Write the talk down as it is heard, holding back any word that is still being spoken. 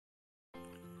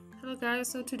Hello guys,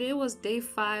 so today was day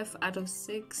 5 out of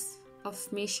 6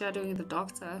 of me shadowing the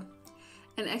doctor,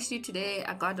 and actually today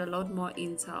I got a lot more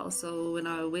intel. So when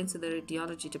I went to the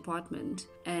radiology department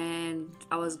and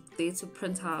I was there to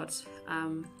print out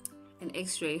an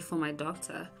x-ray for my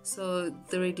doctor, so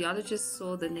the radiologist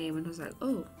saw the name and was like,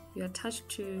 oh, you're attached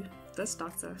to this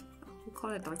doctor, we'll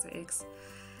call it Dr. X.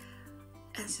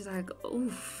 And she's like,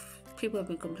 oof, people have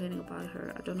been complaining about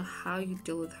her. I don't know how you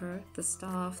deal with her, the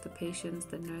staff, the patients,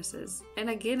 the nurses. And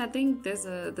again, I think there's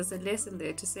a lesson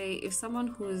there to say, if someone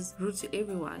who is rude to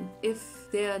everyone,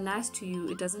 if they are nice to you,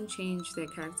 it doesn't change their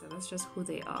character. That's just who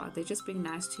they are. They're just being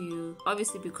nice to you,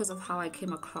 obviously because of how I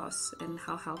came across and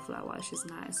how helpful I was. She's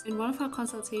nice. In one of our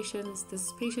consultations,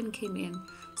 this patient came in.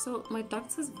 So my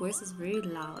doctor's voice is very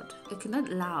loud. Okay, not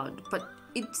loud, but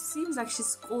it seems like she's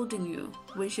scolding you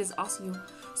when she's asking you,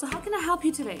 so how can I help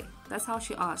you today? That's how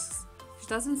she asks. She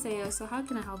doesn't say, so how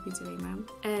can I help you today, ma'am?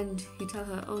 And you tell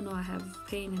her, oh no, I have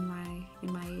pain in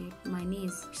my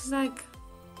knees. She's like,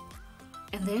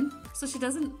 and then? So she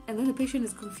doesn't, and then the patient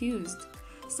is confused.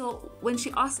 So when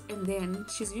she asks and then,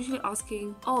 she's usually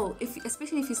asking, oh,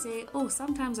 especially if you say, oh,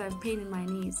 sometimes I have pain in my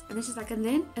knees. And then she's like, and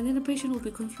then? And then the patient will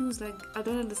be confused, like, I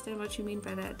don't understand what you mean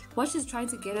by that. What she's trying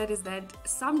to get at is that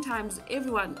sometimes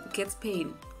everyone gets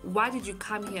pain. Why did you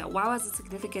come here? Why was it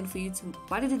significant for you to,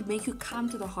 why did it make you come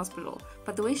to the hospital?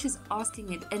 But the way she's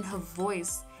asking it and her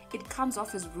voice, it comes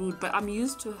off as rude, but I'm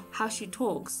used to how she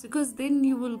talks. Because then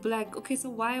you will be like, okay, so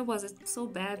why was it so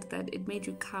bad that it made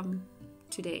you come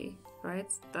today?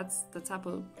 Right? That's the type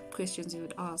of questions you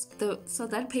would ask. So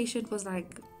that patient was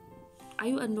like, are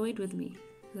you annoyed with me?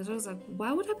 And I was like,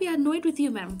 why would I be annoyed with you,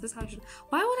 ma'am? This is how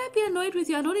why would I be annoyed with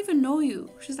you? I don't even know you.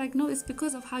 She's like, no, it's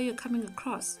because of how you're coming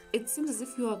across. It seems as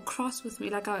if you are cross with me,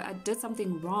 like I did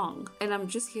something wrong and I'm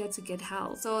just here to get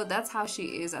help. So that's how she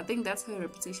is. I think that's her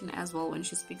reputation as well when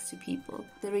she speaks to people.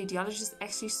 The radiologist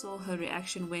actually saw her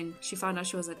reaction when she found out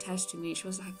she was attached to me. She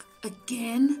was like,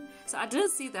 again? So I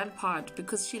didn't see that part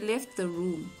because she left the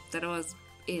room that I was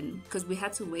in because we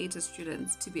had to wait as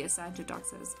students to be assigned to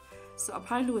doctors. So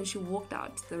apparently when she walked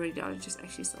out, the radiologist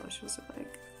actually saw her. She was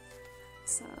like,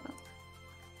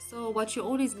 so what you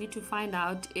always need to find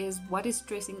out is what is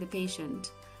stressing the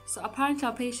patient. So apparently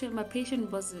my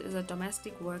patient is a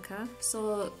domestic worker.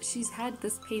 So she's had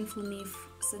this painful knee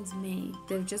since May.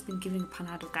 They've just been giving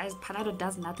Panado. Guys, Panado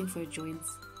does nothing for your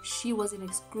joints. She was in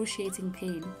excruciating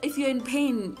pain. If you're in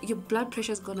pain, your blood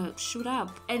pressure is gonna shoot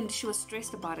up. And she was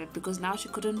stressed about it because now she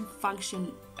couldn't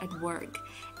function at work.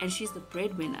 And she's the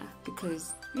breadwinner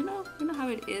because you know how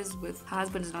it is with her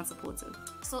husband is not supportive.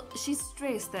 So she's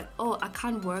stressed that, oh, I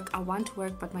can't work, I want to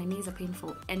work, but my knees are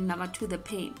painful. And number 2, the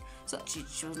pain. So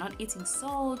she was not eating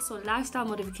salt. So lifestyle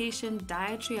modification,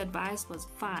 dietary advice was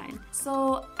fine.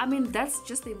 So, I mean, that's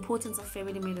just the importance of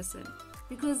family medicine.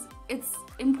 Because it's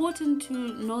important to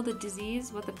know the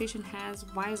disease, what the patient has,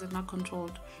 why is it not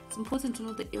controlled. It's important to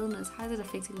know the illness, how is it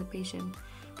affecting the patient.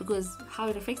 Because how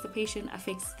it affects the patient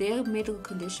affects their medical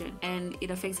condition and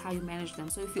it affects how you manage them.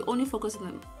 So if you only focus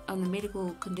on the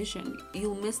medical condition,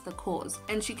 you'll miss the cause.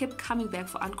 And she kept coming back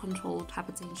for uncontrolled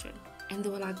hypertension. And they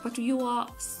were like, but you are,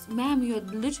 ma'am, you're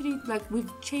literally like,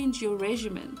 we've changed your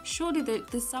regimen. Surely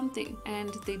there's something. And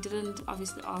they didn't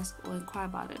obviously ask or inquire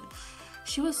about it.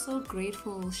 She was so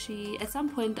grateful. At some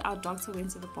point, our doctor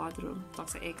went to the bathroom,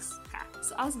 Dr. X.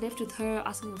 So I was left with her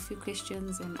asking a few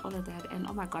questions and all of that. And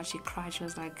oh my God, she cried. She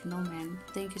was like, no, man,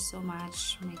 thank you so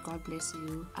much. May God bless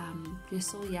you. You're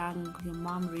so young. Your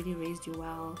mom really raised you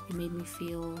well. You made me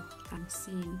feel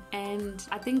seen. And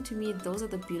I think to me, those are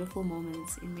the beautiful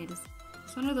moments in medicine.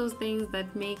 It's one of those things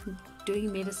that make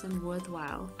doing medicine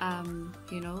worthwhile,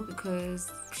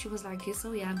 because she was like, you're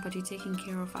so young, but you're taking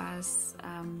care of us.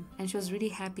 And she was really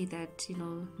happy that,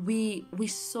 we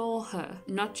saw her,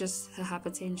 not just her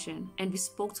hypertension, and we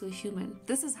spoke to a human.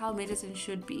 This is how medicine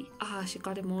should be. She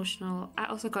got emotional. I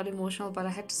also got emotional, but I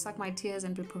had to suck my tears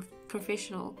and be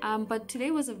professional. But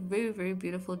today was a very, very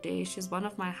beautiful day. She's one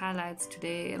of my highlights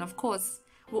today. And of course,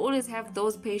 we always have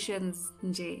those patients,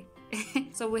 Nje.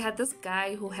 So we had this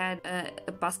guy who had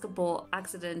a basketball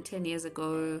accident 10 years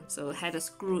ago, so had a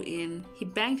screw in. He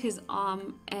banged his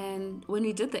arm, and when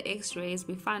we did the x-rays,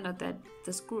 we found out that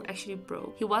the screw actually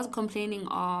broke. He was complaining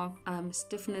of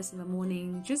stiffness in the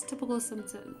morning, just typical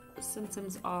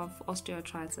symptoms of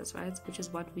osteoarthritis, right? Which is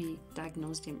what we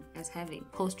diagnosed him as having,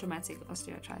 post-traumatic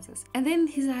osteoarthritis. And then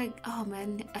he's like, oh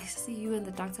man, I see you and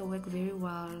the doctor work very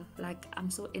well. Like, I'm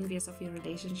so envious of your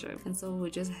relationship. And so we're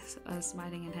just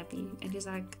smiling and happy. And he's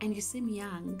like, and you seem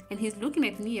young. And he's looking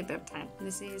at me at that time. And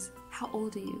he says, how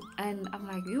old are you? And I'm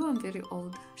like, I'm very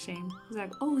old, Shane. He's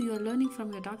like, oh, you're learning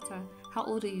from your doctor. how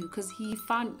old are you? Because he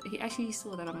actually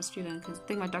saw that I'm a student, because I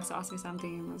think my doctor asked me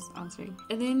something and was answering.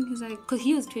 And then he's like, because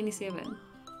he was 27.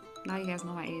 Now you guys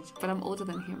know my age, but I'm older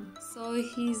than him. So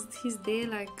he's there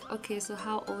like, okay, so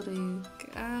how old are you?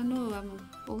 No, I'm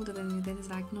older than you. Then he's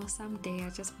like, no, someday I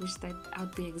just wish that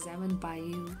I'd be examined by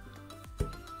you.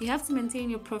 You have to maintain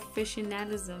your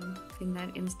professionalism in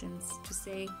that instance to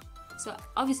say. So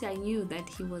obviously I knew that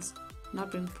he was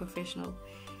not being professional.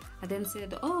 I then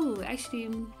said, oh, actually,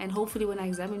 and hopefully when I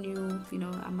examine you, you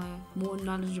know, I'm a more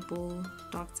knowledgeable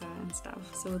doctor and stuff.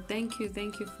 So thank you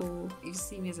for you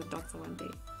see me as a doctor one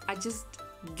day. I just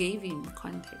gave him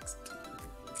context.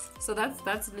 So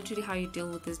that's literally how you deal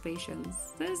with these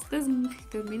patients. There's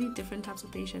many different types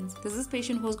of patients. There's this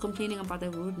patient who was complaining about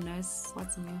the rudeness.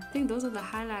 What's new? I think those are the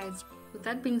highlights. With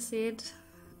that being said,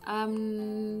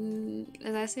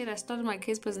 as I said, I started my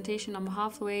case presentation. I'm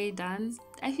halfway done.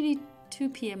 Actually 2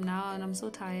 p.m. now, and I'm so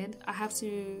tired. I have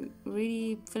to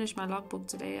really finish my logbook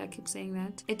today. I keep saying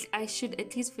that. I should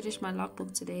at least finish my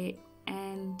logbook today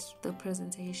and the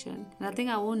presentation. And I think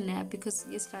I won't nap, because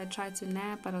yesterday I tried to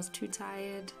nap, but I was too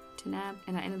tired to nap,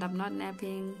 and I ended up not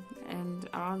napping. And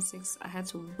around 6 I had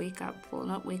to wake up, well,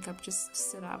 not wake up, just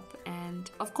sit up. And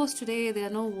of course today there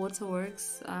are no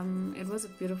waterworks. It was a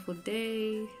beautiful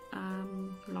day,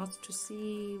 lots to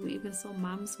see. We even saw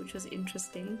mums, which was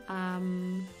interesting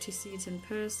to see it in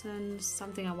person,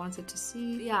 something I wanted to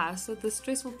see. Yeah, so the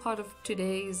stressful part of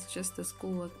today is just the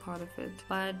schoolwork part of it,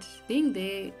 but being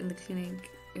there in the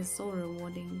clinic is so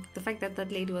rewarding. The fact that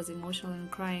that lady was emotional and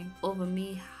crying over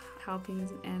me helping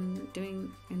and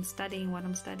doing and studying what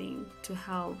I'm studying to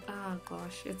help. Oh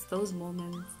gosh, it's those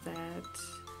moments that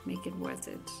make it worth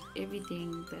it.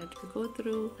 Everything that we go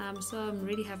through. So I'm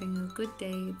really having a good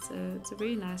day. It's a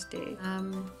really nice day.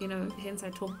 You know, hence I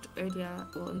talked earlier,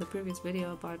 or in the previous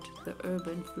video, about the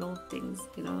urban flow things.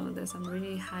 You know, there's some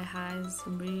really high highs,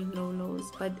 some really low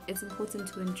lows, but it's important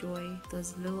to enjoy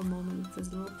those little moments,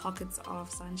 those little pockets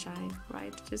of sunshine,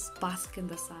 right? Just bask in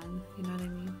the sun, you know what I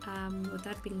mean? With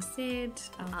that being said,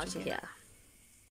 out here.